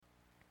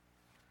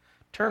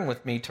Turn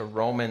with me to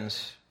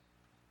Romans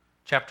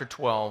chapter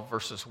 12,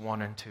 verses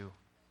 1 and 2.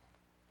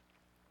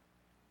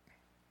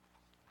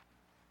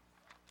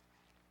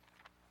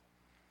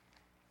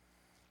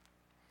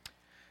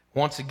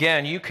 Once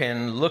again, you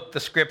can look the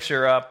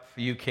scripture up.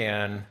 You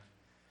can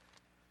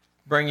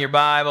bring your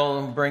Bible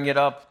and bring it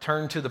up,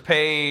 turn to the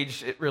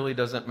page. It really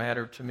doesn't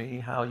matter to me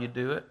how you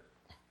do it.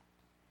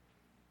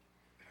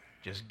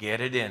 Just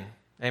get it in.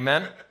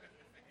 Amen?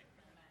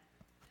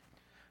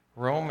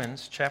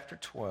 Romans chapter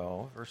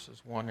 12,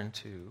 verses 1 and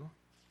 2.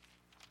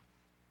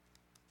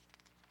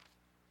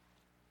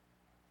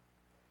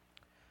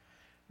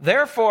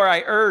 Therefore,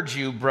 I urge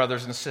you,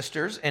 brothers and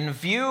sisters, in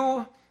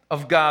view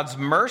of God's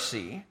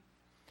mercy,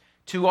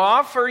 to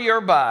offer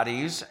your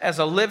bodies as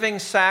a living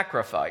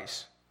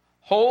sacrifice,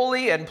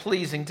 holy and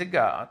pleasing to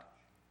God.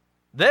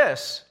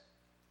 This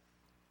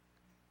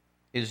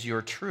is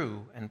your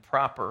true and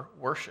proper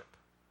worship.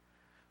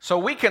 So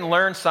we can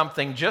learn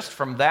something just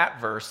from that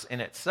verse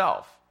in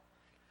itself.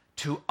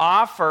 To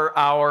offer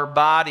our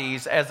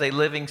bodies as a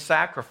living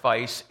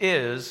sacrifice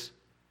is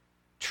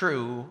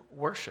true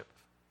worship.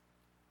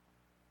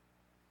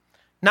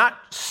 Not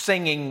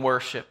singing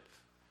worship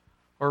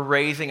or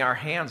raising our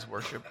hands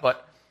worship,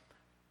 but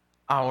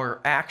our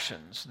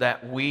actions,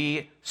 that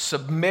we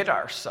submit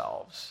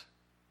ourselves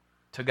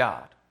to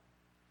God.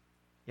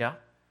 Yeah?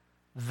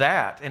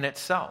 That in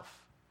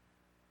itself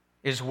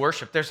is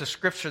worship. There's a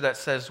scripture that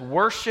says,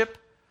 worship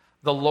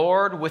the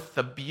Lord with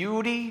the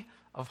beauty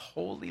of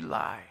holy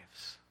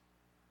lives.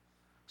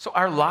 So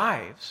our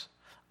lives,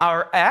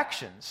 our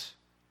actions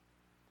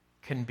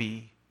can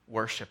be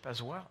worship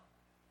as well.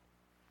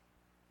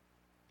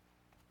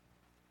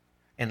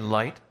 In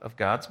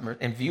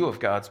view of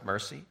God's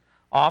mercy,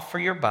 offer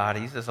your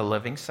bodies as a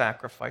living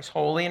sacrifice,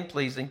 holy and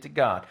pleasing to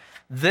God.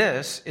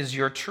 This is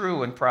your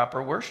true and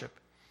proper worship.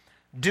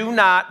 Do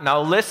not,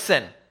 now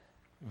listen,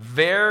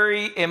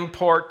 very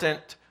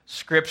important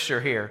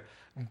scripture here.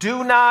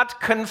 Do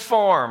not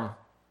conform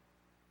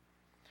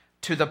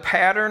to the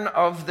pattern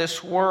of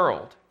this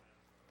world,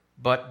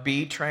 but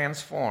be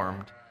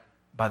transformed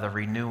by the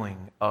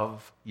renewing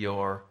of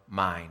your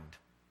mind.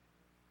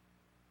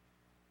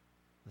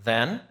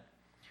 Then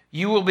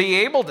you will be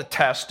able to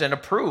test and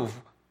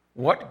approve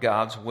what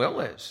God's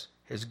will is,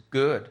 his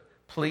good,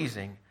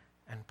 pleasing,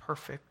 and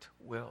perfect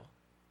will.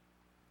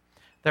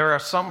 There are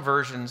some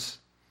versions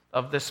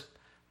of this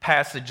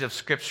passage of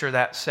Scripture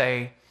that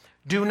say,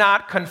 do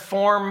not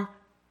conform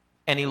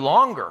any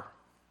longer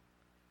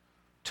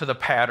to the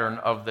pattern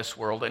of this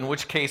world, in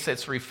which case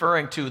it's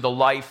referring to the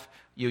life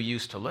you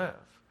used to live,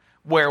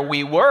 where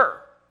we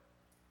were,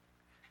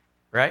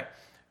 right?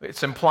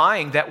 It's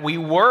implying that we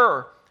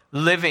were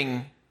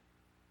living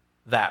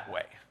that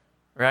way,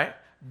 right?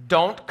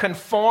 Don't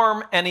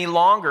conform any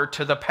longer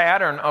to the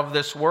pattern of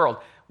this world.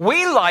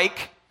 We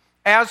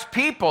as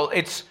people,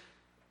 it's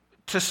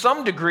to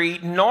some degree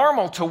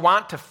normal to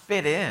want to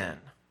fit in.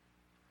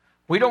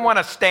 We don't want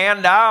to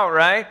stand out,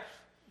 right?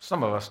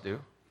 Some of us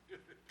do.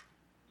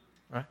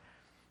 Right?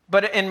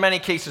 But in many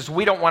cases,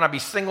 we don't want to be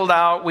singled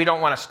out. We don't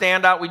want to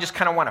stand out. We just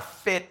kind of want to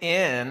fit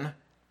in,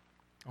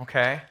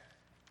 okay?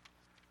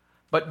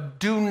 But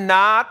do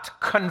not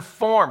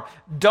conform.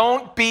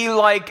 Don't be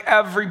like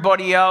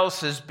everybody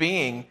else is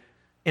being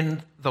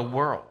in the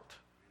world.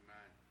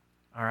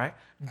 All right?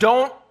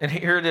 Don't, and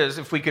here it is,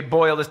 if we could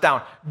boil this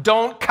down,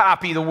 don't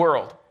copy the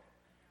world.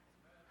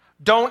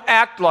 Don't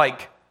act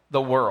like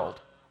the world.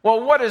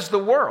 Well, what is the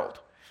world?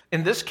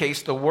 In this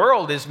case, the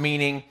world is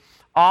meaning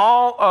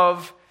all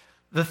of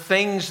the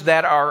things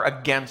that are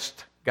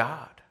against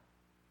God.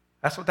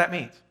 That's what that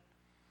means.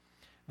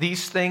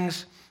 These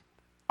things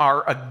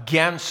are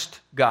against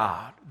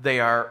God. They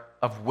are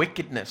of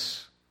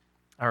wickedness,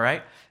 all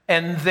right?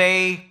 And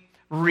they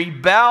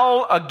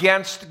rebel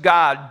against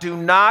God. Do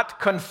not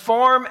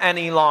conform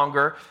any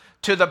longer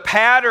to the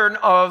pattern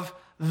of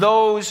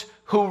those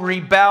who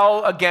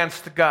rebel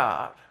against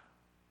God.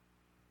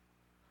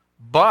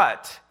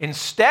 But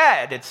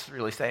instead, it's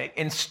really saying,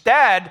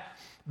 instead,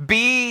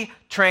 be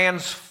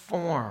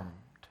transformed.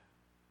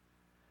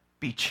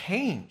 Be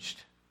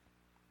changed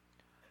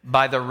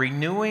by the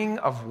renewing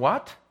of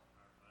what?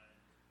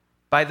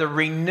 By the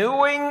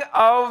renewing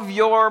of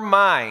your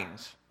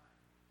minds.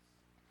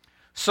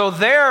 So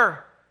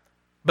their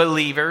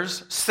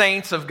believers,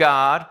 saints of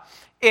God,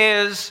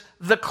 is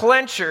the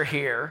clincher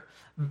here.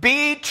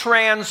 Be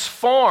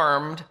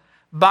transformed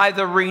by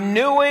the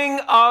renewing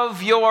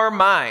of your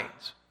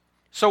minds.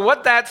 So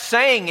what that's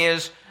saying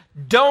is,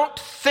 don't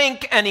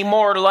think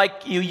anymore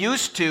like you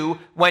used to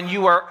when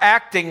you are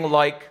acting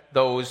like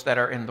those that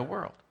are in the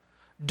world.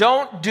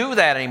 Don't do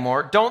that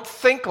anymore. Don't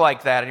think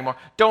like that anymore.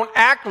 Don't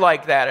act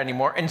like that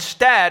anymore.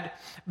 Instead,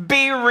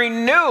 be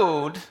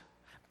renewed,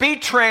 be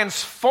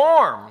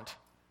transformed.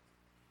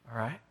 All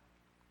right?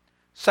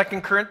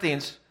 2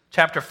 Corinthians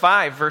chapter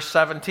 5, verse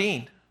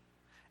 17.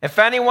 If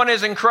anyone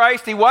is in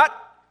Christ, he what?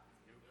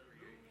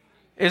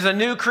 Is a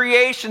new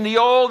creation. The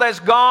old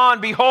has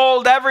gone.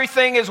 Behold,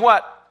 everything is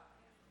what?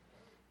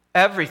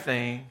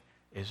 Everything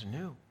is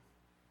new.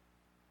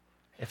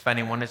 if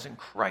anyone is in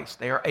Christ.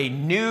 They are a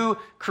new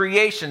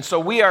creation. So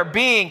we are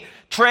being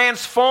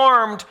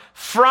transformed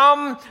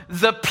from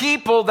the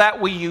people that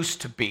we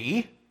used to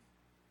be,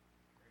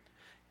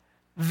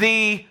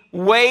 the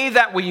way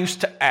that we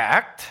used to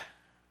act,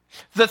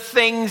 the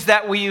things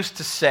that we used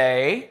to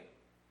say,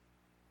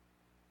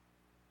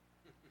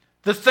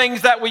 the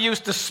things that we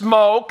used to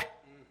smoke.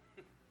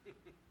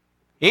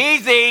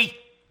 Easy.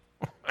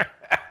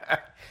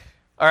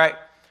 All right.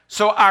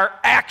 So our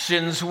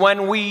actions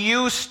when we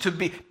used to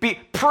be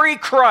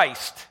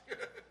pre-Christ.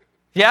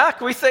 Yeah,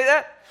 can we say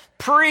that?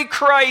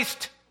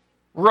 Pre-Christ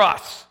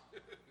Russ.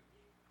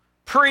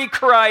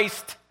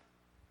 Pre-Christ,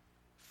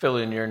 fill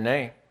in your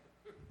name.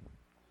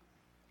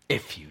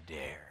 If you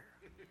dare.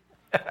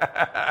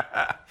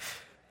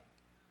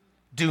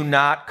 Do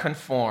not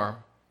conform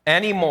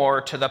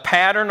anymore to the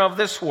pattern of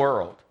this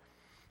world,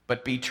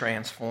 but be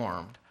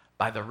transformed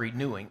by the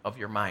renewing of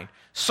your mind.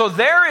 So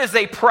there is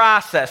a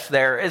process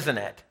there, isn't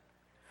it?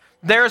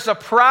 There's a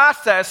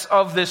process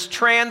of this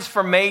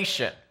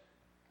transformation.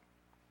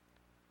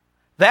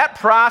 That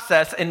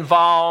process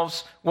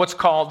involves what's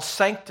called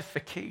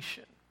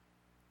sanctification.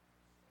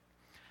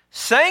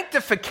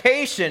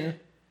 Sanctification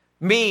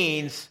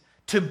means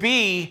to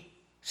be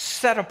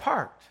set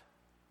apart.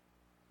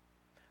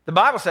 The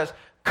Bible says,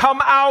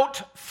 come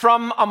out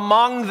from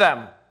among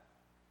them.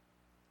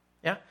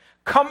 Yeah?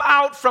 Come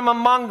out from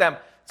among them.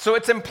 So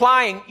it's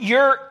implying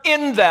you're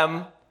in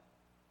them.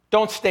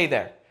 Don't stay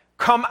there.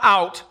 Come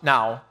out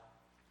now.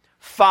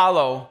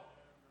 Follow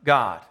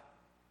God.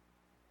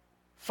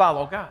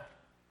 Follow God.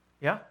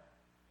 Yeah?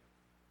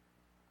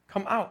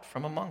 Come out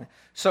from among them.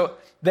 So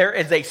there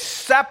is a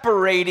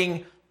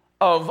separating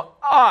of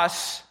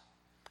us,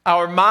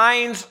 our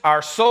minds,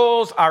 our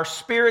souls, our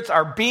spirits,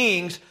 our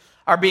beings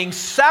are being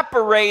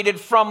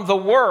separated from the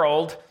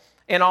world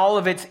and all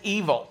of its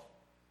evil.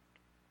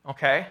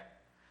 Okay?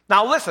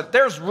 Now listen,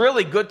 there's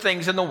really good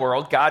things in the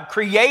world. God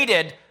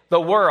created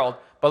the world.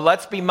 But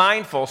let's be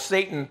mindful,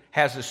 Satan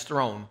has his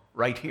throne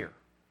right here.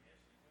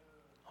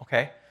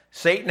 Okay?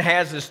 Satan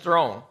has his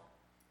throne.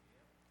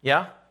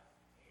 Yeah?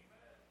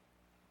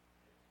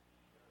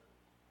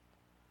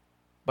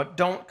 But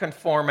don't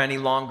conform any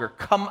longer.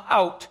 Come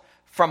out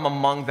from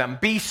among them.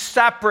 Be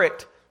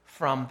separate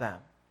from them.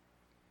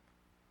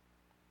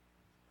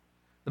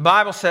 The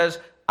Bible says,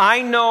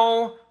 I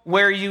know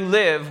where you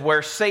live,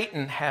 where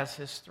Satan has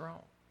his throne.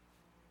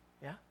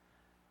 Yeah?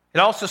 It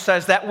also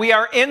says that we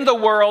are in the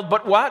world,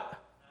 but what?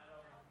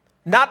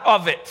 Not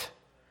of it.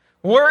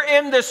 We're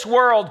in this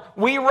world.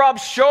 We rub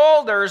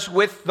shoulders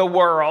with the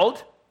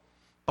world,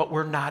 but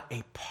we're not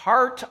a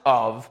part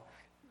of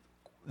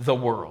the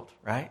world,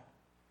 right?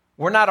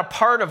 We're not a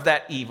part of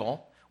that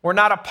evil. We're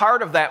not a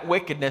part of that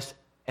wickedness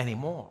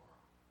anymore.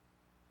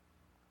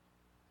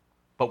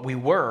 But we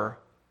were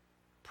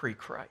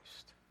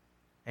pre-Christ.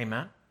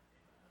 Amen?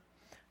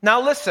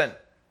 Now listen.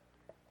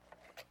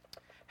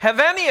 Have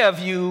any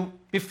of you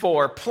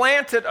before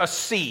planted a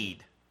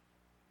seed?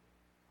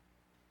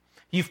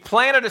 You've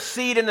planted a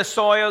seed in the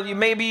soil.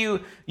 Maybe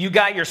you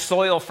got your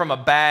soil from a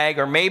bag,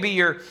 or maybe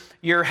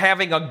you're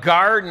having a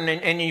garden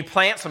and you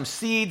plant some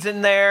seeds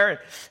in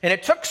there. And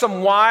it took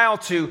some while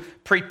to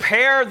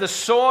prepare the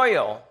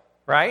soil,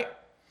 right?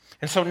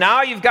 And so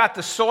now you've got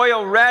the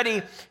soil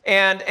ready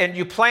and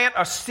you plant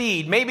a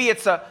seed. Maybe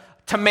it's a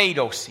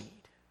tomato seed,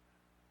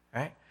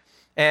 right?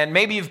 And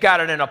maybe you've got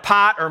it in a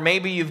pot, or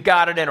maybe you've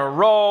got it in a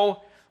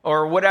row,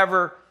 or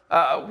whatever,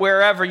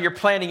 wherever you're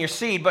planting your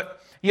seed. But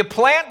you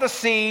plant the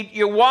seed,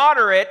 you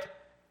water it,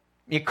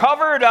 you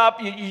cover it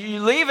up,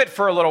 you leave it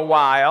for a little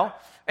while,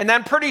 and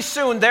then pretty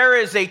soon there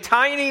is a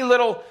tiny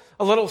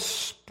little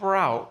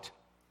sprout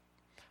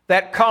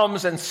that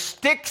comes and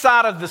sticks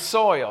out of the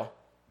soil.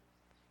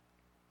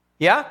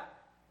 Yeah?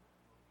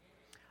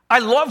 I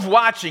love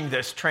watching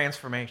this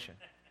transformation.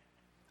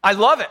 I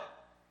love it.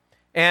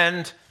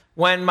 And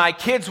when my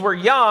kids were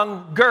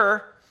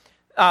younger,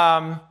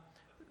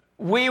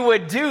 we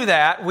would do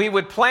that. We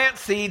would plant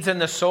seeds in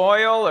the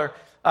soil,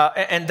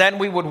 and then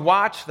we would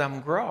watch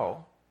them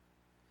grow.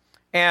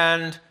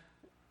 And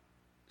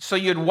so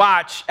you'd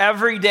watch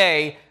every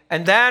day,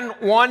 and then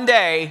one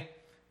day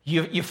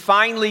you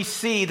finally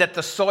see that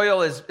the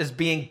soil is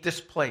being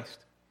displaced.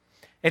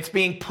 It's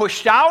being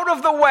pushed out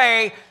of the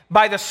way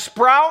by the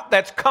sprout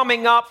that's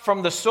coming up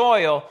from the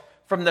soil,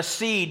 from the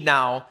seed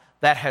now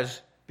that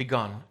has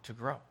begun to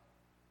grow.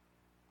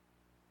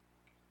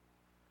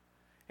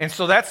 And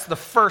so that's the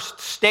first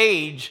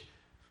stage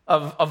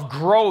of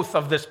growth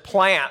of this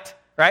plant,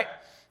 right?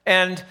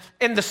 And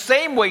in the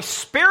same way,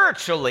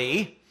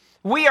 spiritually,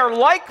 we are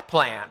like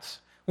plants.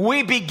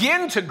 We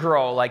begin to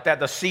grow like that.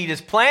 The seed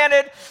is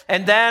planted,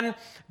 and then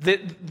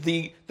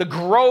the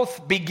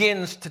growth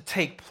begins to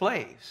take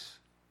place.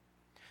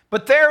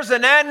 But there's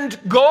an end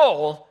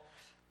goal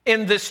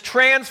in this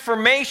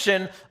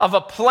transformation of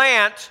a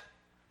plant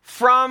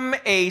from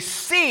a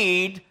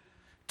seed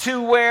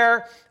to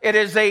where it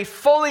is a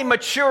fully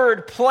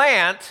matured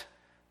plant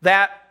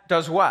that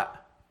does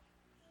what?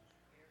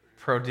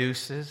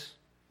 Produces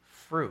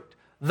fruit.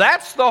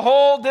 That's the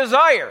whole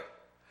desire,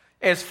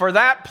 is for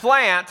that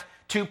plant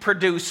to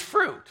produce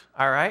fruit,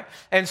 all right?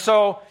 And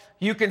so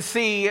you can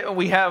see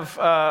we have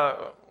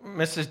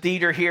Mrs.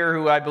 Dieter here,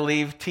 who I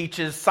believe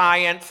teaches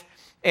science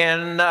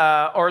in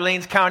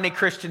Orleans County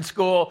Christian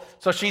School.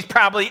 So she's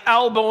probably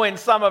elbowing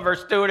some of her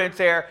students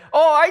here.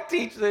 Oh, I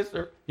teach this.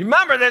 Or, you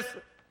remember this?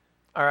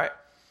 All right.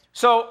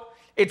 So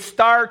it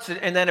starts,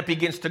 and then it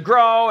begins to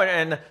grow,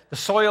 and the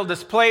soil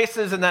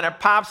displaces, and then it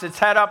pops its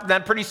head up, and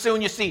then pretty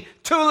soon you see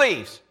two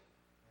leaves.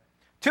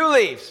 Two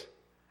leaves.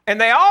 And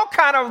they all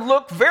kind of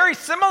look very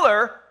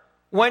similar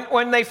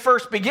when they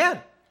first begin.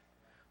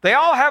 They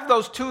all have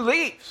those two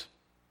leaves.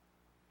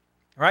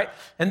 Right?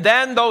 And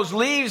then those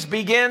leaves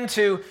begin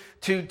to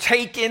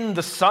take in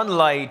the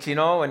sunlight,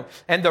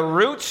 and the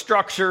root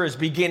structure is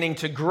beginning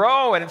to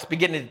grow, and it's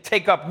beginning to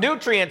take up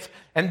nutrients,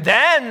 and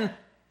then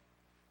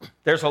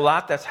there's a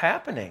lot that's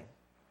happening.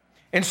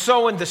 And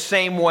so in the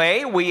same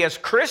way, we as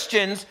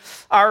Christians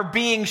are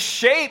being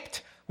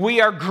shaped.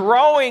 We are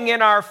growing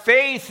in our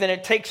faith, and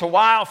it takes a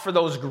while for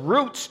those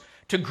roots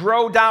to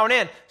grow down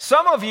in.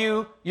 Some of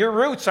you, your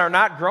roots are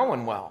not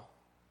growing well.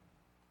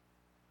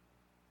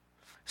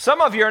 Some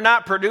of you are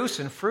not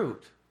producing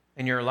fruit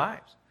in your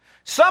lives.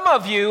 Some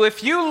of you,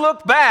 if you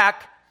look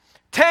back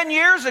 10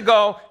 years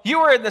ago, you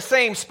were in the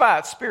same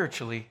spot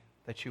spiritually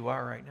that you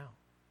are right now.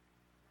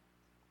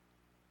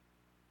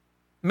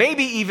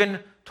 Maybe even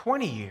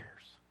 20 years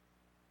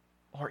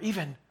or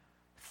even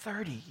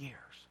 30 years.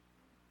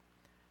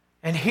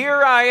 And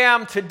here I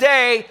am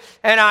today,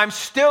 and I'm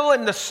still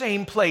in the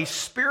same place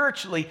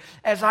spiritually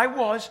as I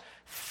was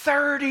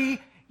 30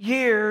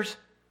 years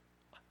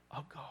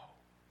ago.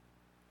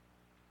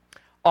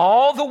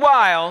 All the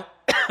while,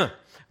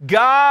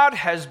 God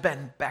has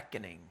been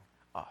beckoning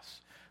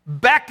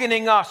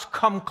us,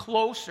 come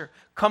closer,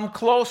 come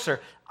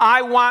closer.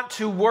 I want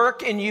to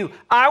work in you.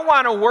 I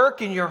want to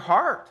work in your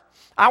heart.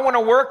 I want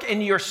to work in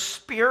your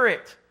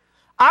spirit.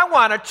 I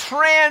want to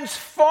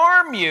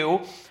transform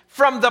you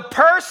from the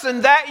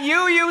person that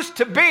you used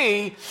to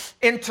be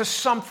into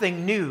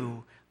something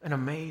new and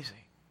amazing.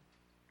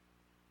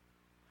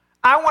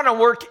 I want to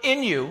work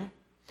in you,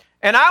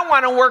 and I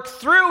want to work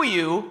through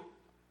you.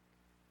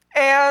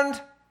 And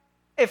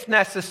if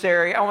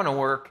necessary, I want to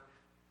work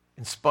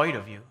in spite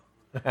of you.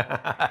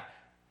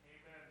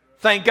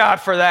 Thank God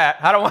for that.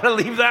 I don't want to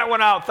leave that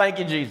one out. Thank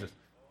you, Jesus.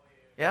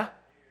 Yeah?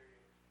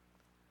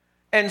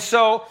 And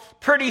so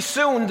pretty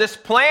soon this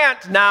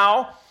plant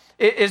now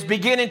is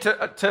beginning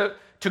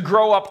to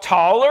grow up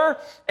taller,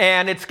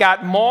 and it's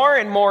got more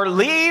and more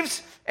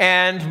leaves,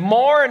 and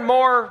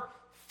more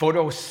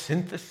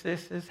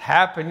photosynthesis is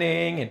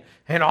happening,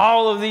 and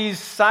all of these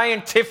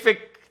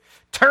scientific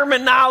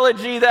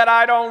terminology that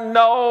I don't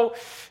know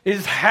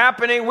is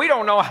happening. We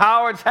don't know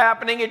how it's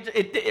happening,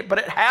 but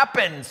it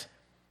happens.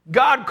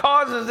 God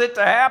causes it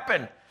to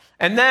happen.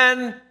 And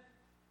then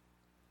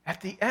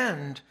at the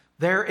end,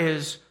 there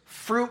is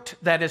fruit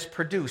that is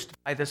produced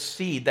by the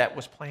seed that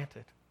was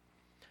planted.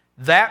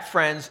 That,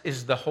 friends,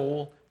 is the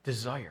whole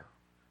desire.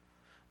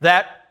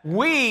 That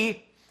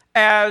we,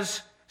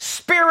 as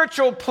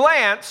spiritual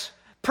plants,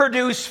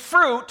 produce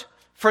fruit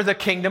for the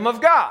kingdom of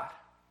God.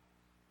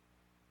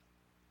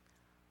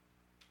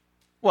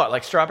 What,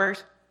 like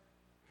strawberries?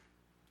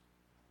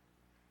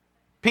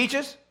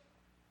 Peaches?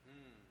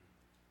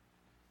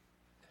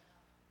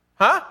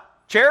 Huh?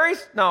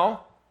 Cherries? No.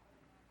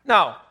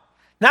 Not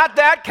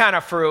that kind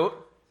of fruit.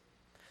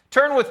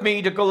 Turn with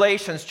me to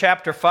Galatians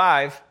chapter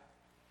 5,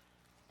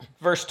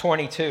 verse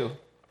 22.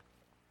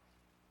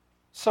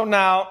 So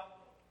now,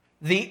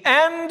 the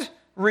end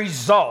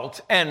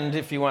result,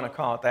 if you want to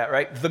call it that,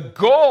 right? The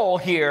goal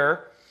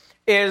here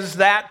is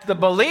that the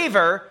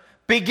believer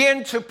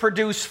begin to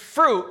produce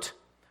fruit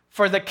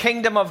for the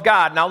kingdom of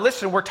God. Now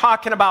listen, we're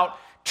talking about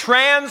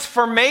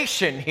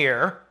transformation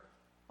here,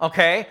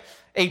 okay?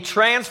 A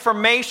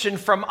transformation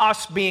from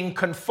us being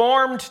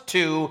conformed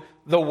to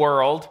the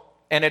world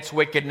and its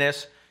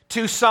wickedness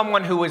to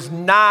someone who is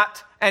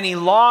not any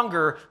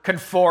longer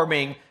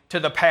conforming to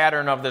the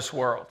pattern of this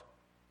world,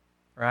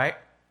 right?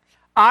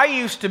 I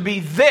used to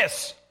be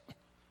this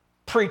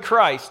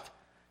pre-Christ.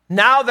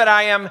 Now that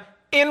I am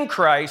in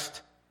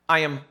Christ, I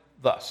am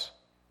thus.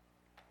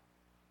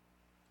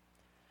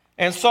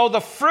 And so the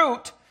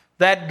fruit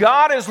that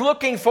God is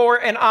looking for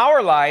in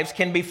our lives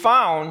can be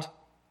found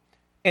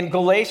in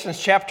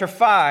Galatians chapter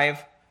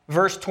 5,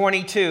 verse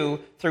 22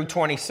 through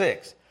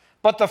 26.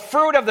 But the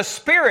fruit of the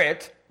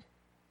Spirit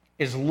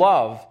is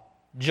love,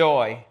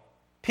 joy,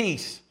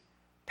 peace,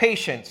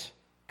 patience,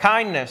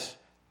 kindness,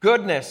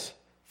 goodness,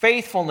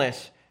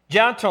 faithfulness,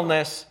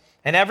 gentleness,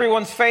 and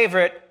everyone's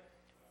favorite,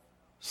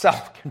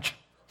 self-control.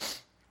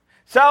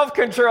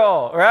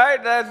 Self-control,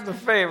 right? That's the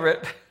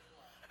favorite.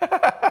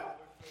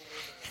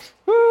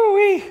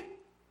 Woo-wee.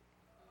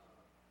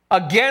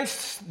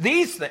 Against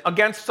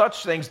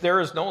such things, there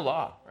is no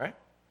law, right?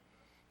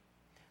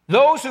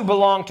 Those who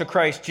belong to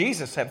Christ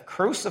Jesus have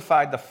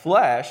crucified the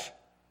flesh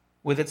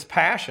with its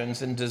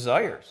passions and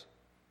desires.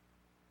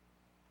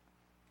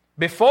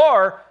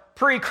 Before,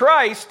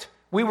 pre-Christ,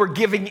 we were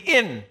giving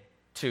in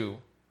to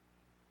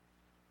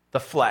the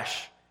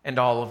flesh and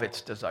all of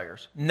its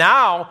desires.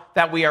 Now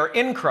that we are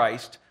in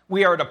Christ,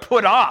 we are to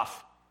put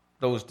off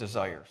those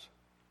desires.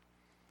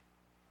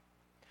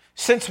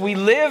 Since we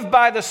live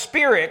by the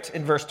Spirit,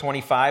 in verse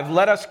 25,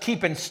 let us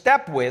keep in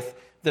step with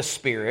the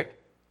Spirit.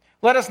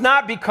 Let us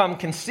not become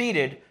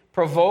conceited,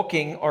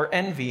 provoking or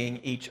envying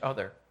each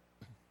other.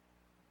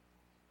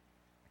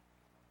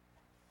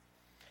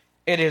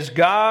 It is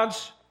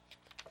God's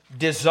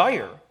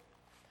desire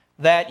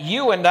that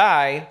you and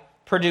I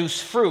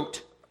produce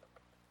fruit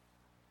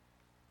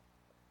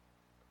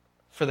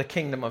for the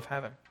kingdom of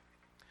heaven.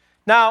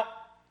 Now,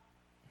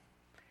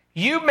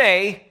 you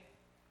may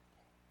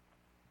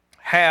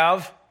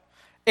have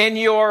in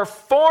your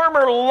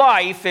former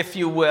life, if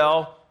you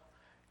will,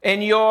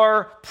 in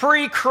your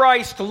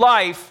pre-Christ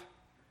life,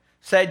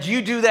 said,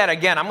 you do that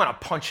again, I'm going to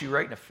punch you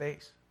right in the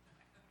face.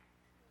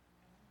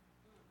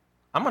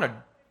 I'm going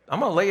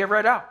to lay you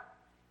right out.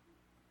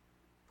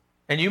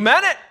 And you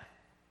meant it.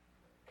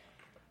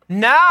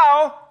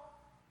 Now,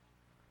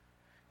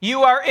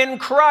 you are in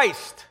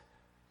Christ.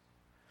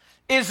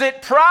 Is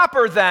it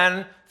proper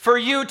then for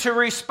you to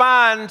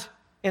respond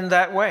in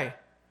that way?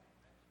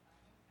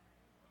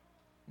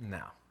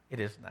 No, it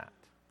is not.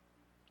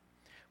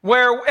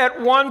 Where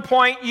at one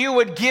point you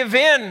would give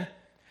in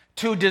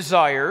to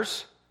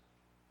desires,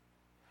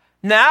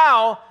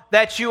 now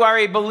that you are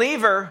a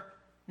believer,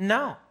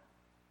 no.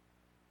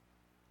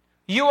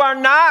 You are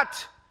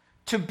not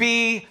to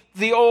be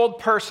the old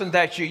person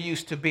that you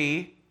used to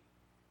be.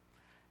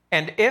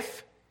 And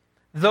if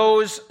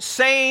those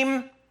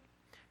same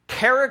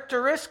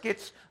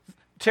characteristics,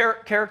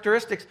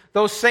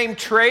 those same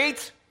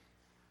traits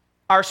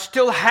are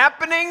still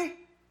happening,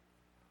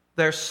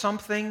 there's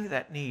something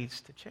that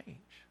needs to change.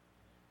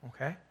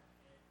 Okay?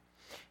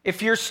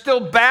 If you're still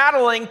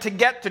battling to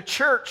get to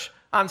church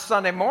on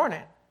Sunday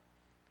morning,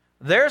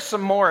 there's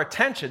some more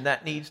attention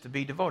that needs to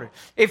be devoted.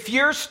 If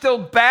you're still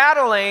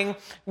battling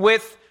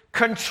with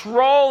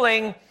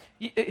controlling,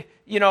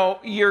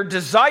 your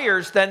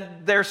desires,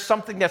 then there's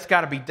something that's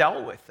got to be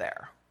dealt with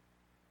there.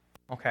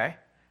 Okay?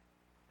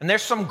 And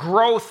there's some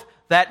growth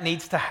that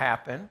needs to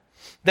happen.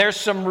 There's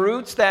some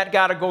roots that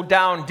got to go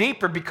down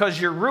deeper because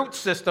your root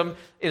system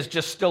is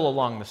just still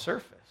along the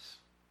surface.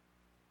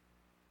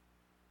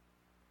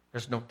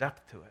 There's no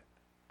depth to it.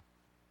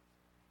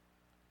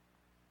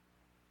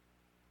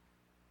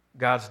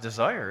 God's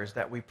desire is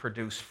that we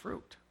produce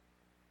fruit.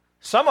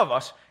 Some of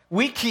us,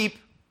 we keep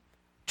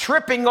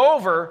tripping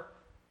over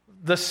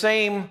the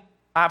same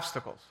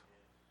obstacles.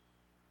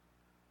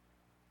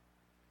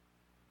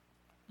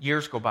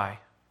 Years go by,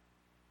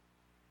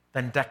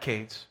 then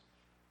decades,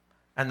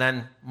 and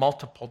then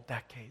multiple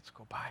decades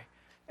go by.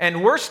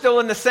 And we're still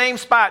in the same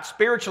spot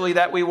spiritually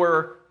that we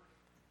were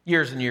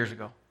years and years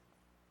ago.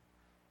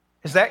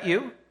 Is that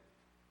you?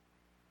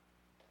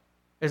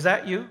 Is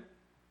that you?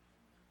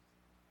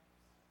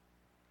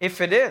 If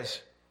it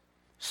is,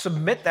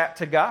 submit that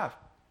to God.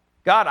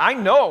 God, I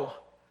know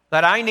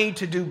that I need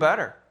to do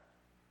better,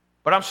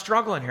 but I'm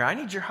struggling here. I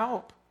need your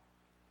help.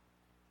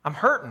 I'm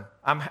hurting.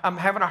 I'm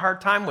having a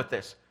hard time with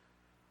this.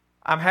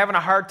 I'm having a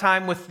hard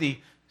time with the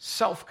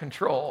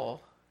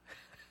self-control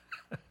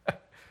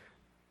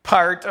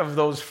part of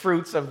those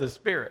fruits of the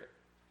Spirit,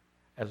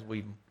 as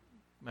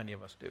many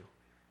of us do,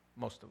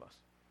 most of us.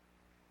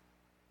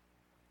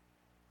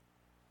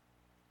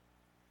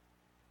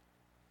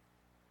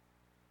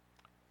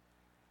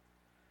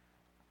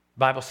 The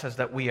Bible says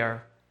that we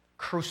are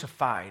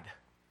crucified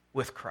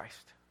with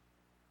Christ.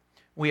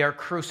 We are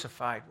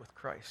crucified with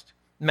Christ.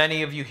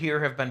 Many of you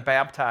here have been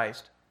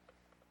baptized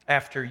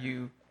after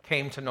you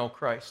came to know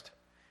Christ.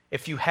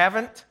 If you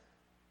haven't,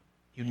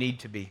 you need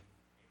to be.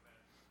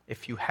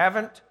 If you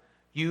haven't,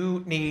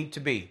 you need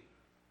to be.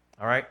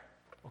 All right?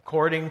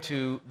 According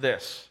to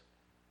this.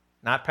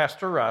 Not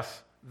Pastor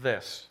Russ,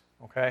 this.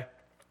 Okay?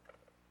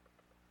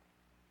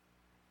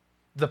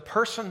 The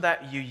person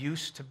that you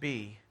used to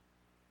be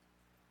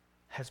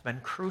has been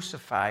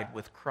crucified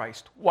with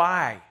Christ.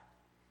 Why?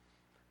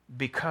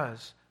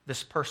 Because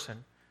this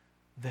person,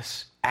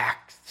 this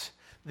act,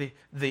 the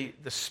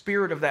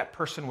spirit of that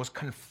person was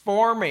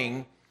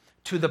conforming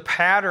to the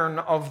pattern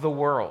of the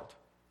world.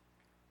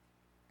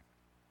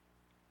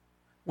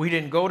 We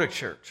didn't go to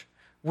church.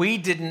 We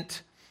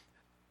didn't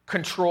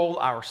control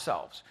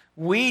ourselves.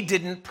 We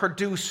didn't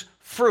produce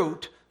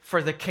fruit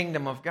for the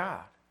kingdom of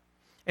God.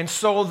 And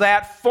so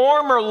that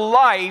former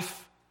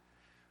life,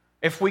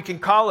 if we can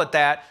call it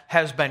that,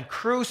 has been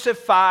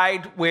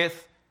crucified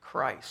with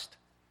Christ.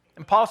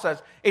 And Paul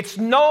says, it's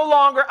no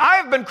longer, I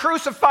have been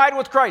crucified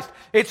with Christ.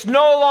 It's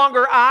no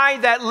longer I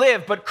that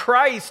live, but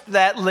Christ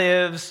that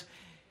lives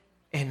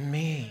in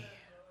me.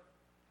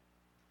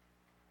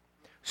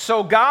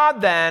 So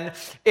God then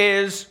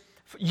is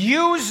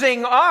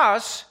using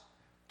us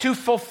to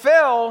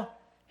fulfill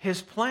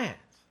his plans.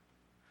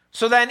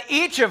 So then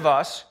each of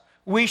us,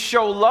 we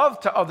show love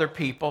to other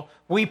people.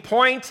 We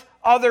point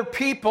other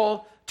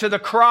people to the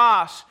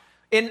cross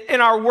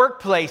in our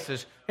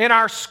workplaces, in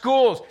our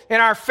schools, in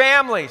our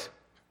families.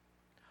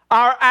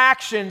 Our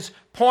actions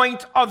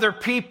point other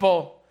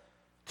people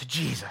to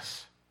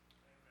Jesus.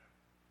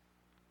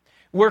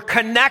 we're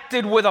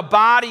connected with a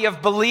body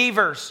of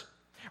believers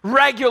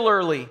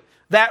regularly,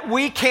 that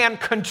we can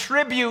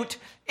contribute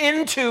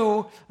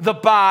into the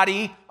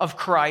body of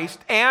Christ,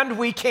 and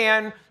we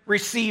can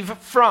receive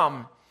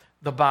from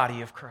the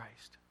body of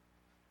Christ.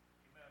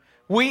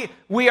 We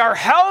are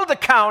held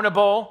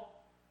accountable,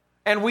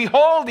 and we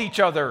hold each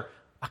other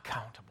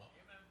accountable.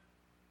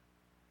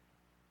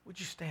 Would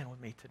you stand with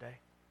me today?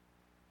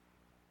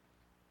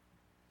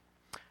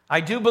 I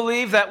do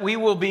believe that we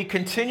will be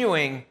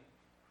continuing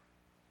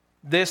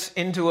this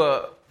into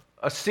a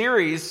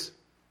series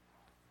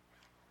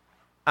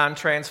on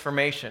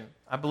transformation.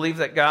 I believe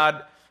that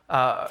God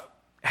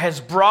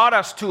has brought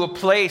us to a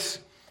place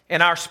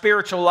in our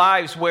spiritual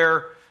lives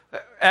where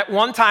at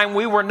one time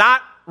we were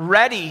not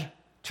ready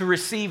to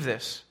receive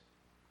this,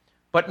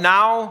 but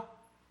now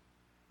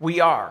we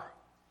are.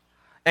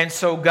 And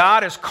so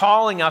God is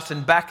calling us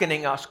and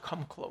beckoning us,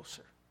 come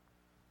closer.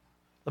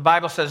 The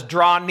Bible says,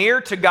 draw near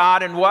to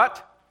God, and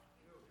what?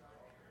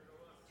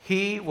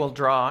 He will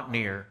draw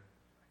near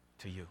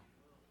to you.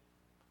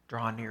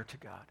 Draw near to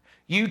God.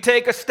 You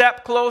take a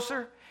step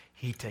closer,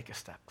 He take a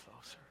step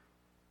closer.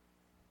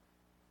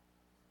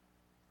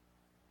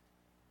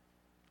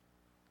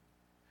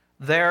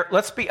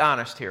 Let's be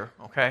honest here,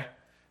 okay?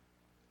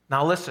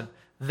 Now listen,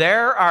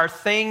 there are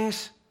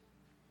things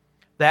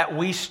that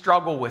we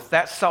struggle with.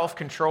 That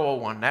self-control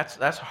one, that's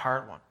a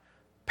hard one.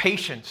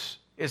 Patience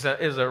is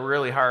a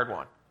really hard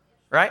one,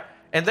 right?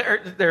 And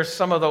there's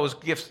some of those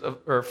gifts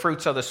or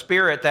fruits of the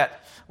Spirit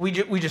that we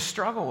just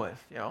struggle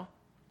with, you know.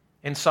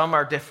 And some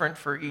are different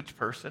for each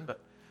person, but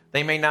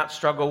they may not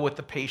struggle with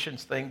the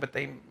patience thing, but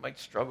they might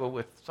struggle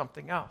with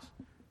something else,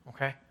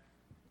 okay?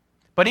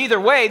 But either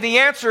way, the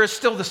answer is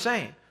still the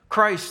same.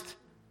 Christ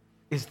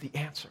is the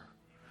answer.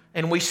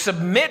 And we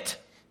submit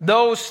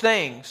those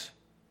things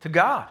to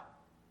God.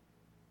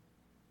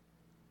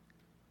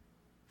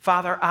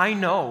 Father, I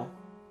know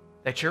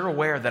that you're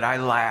aware that I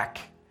lack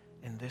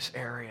in this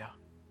area.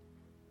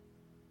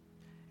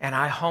 And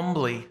I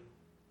humbly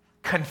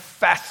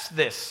confess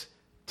this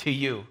to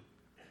you.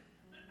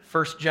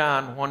 1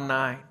 John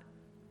 1:9.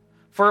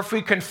 For if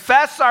we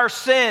confess our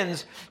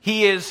sins,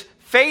 He is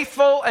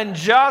faithful and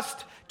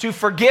just to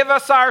forgive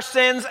us our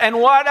sins, and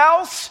what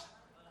else?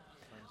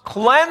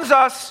 Cleanse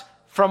us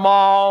from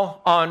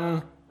all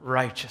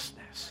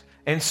unrighteousness.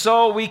 And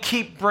so we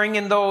keep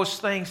bringing those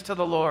things to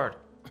the Lord.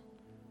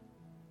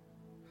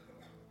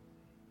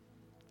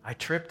 I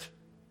tripped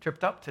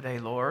up today,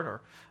 Lord,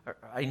 or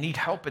I need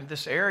help in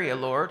this area,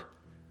 Lord.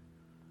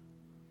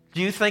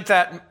 Do you think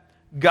that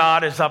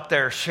God is up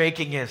there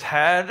shaking His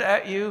head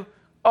at you?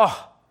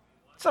 Oh,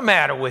 what's the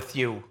matter with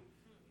you?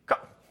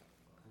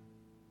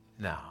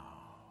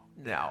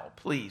 No,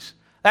 please.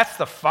 That's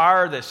the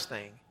farthest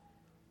thing.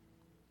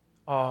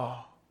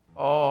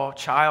 Oh,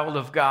 child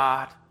of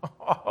God.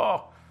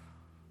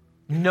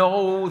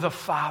 Know the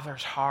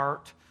Father's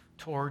heart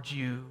towards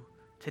you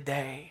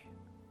today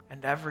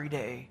and every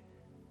day.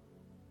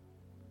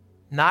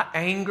 Not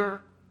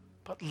anger,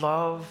 but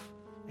love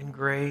and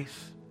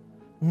grace.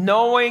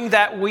 Knowing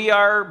that we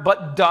are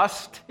but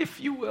dust, if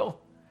you will.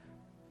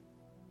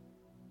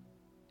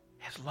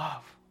 His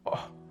love.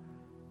 Oh,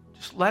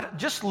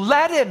 just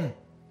let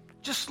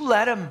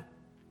Him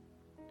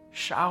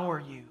shower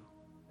you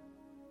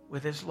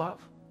with His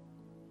love.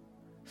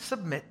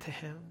 Submit to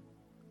Him.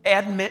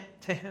 Admit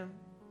to Him.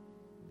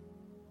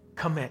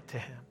 Commit to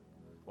Him.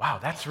 Wow,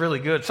 that's really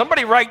good.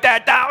 Somebody write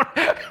that down.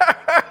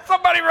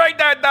 Somebody write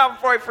that down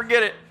before I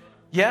forget it.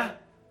 Yeah?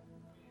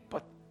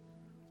 But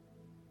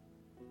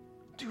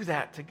do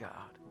that to God.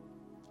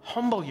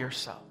 Humble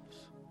yourselves.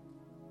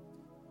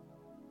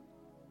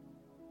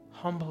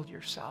 Humble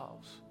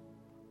yourselves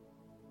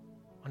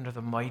under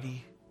the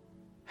mighty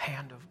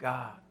hand of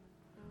God,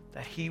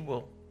 that He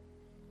will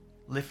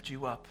lift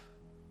you up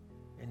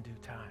in due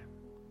time.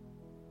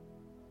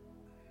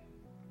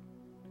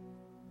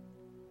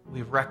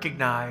 We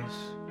recognize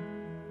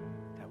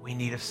that we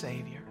need a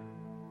Savior,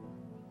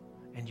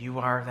 and you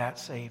are that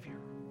Savior.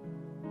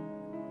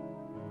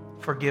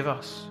 Forgive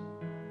us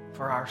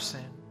for our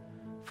sin.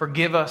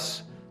 Forgive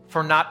us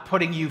for not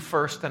putting you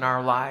first in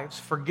our lives.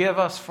 Forgive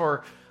us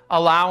for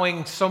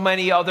allowing so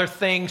many other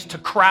things to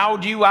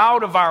crowd you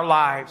out of our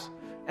lives.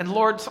 And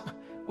Lord,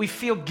 we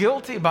feel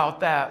guilty about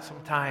that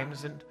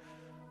sometimes, and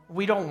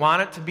we don't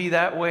want it to be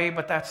that way,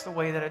 but that's the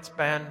way that it's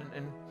been,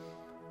 and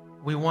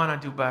we want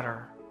to do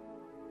better.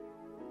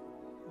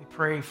 We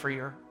pray for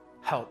your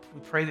help.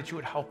 We pray that you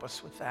would help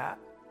us with that.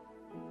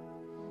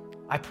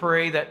 I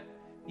pray that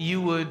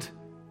you would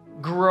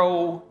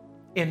grow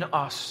in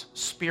us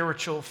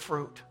spiritual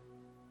fruit,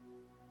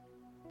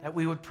 that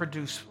we would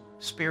produce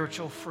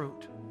spiritual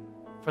fruit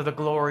for the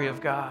glory of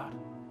God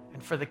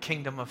and for the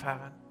kingdom of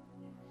heaven.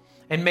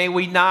 And may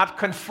we not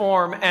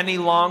conform any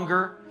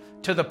longer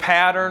to the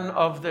pattern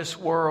of this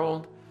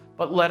world,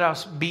 but let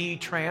us be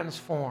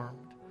transformed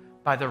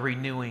by the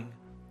renewing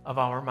of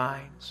our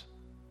minds.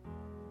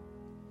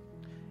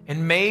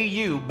 And may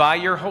you, by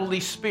your Holy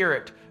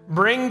Spirit,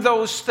 bring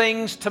those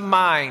things to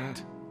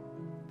mind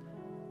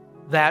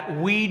that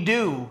we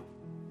do,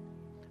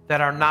 that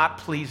are not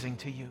pleasing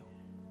to you.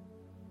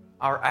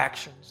 Our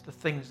actions, the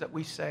things that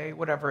we say,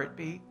 whatever it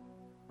be.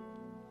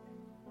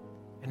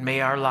 And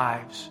may our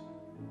lives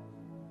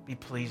be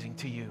pleasing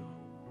to you.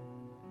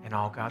 And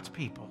all God's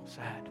people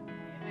said,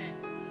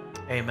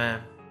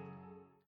 Amen.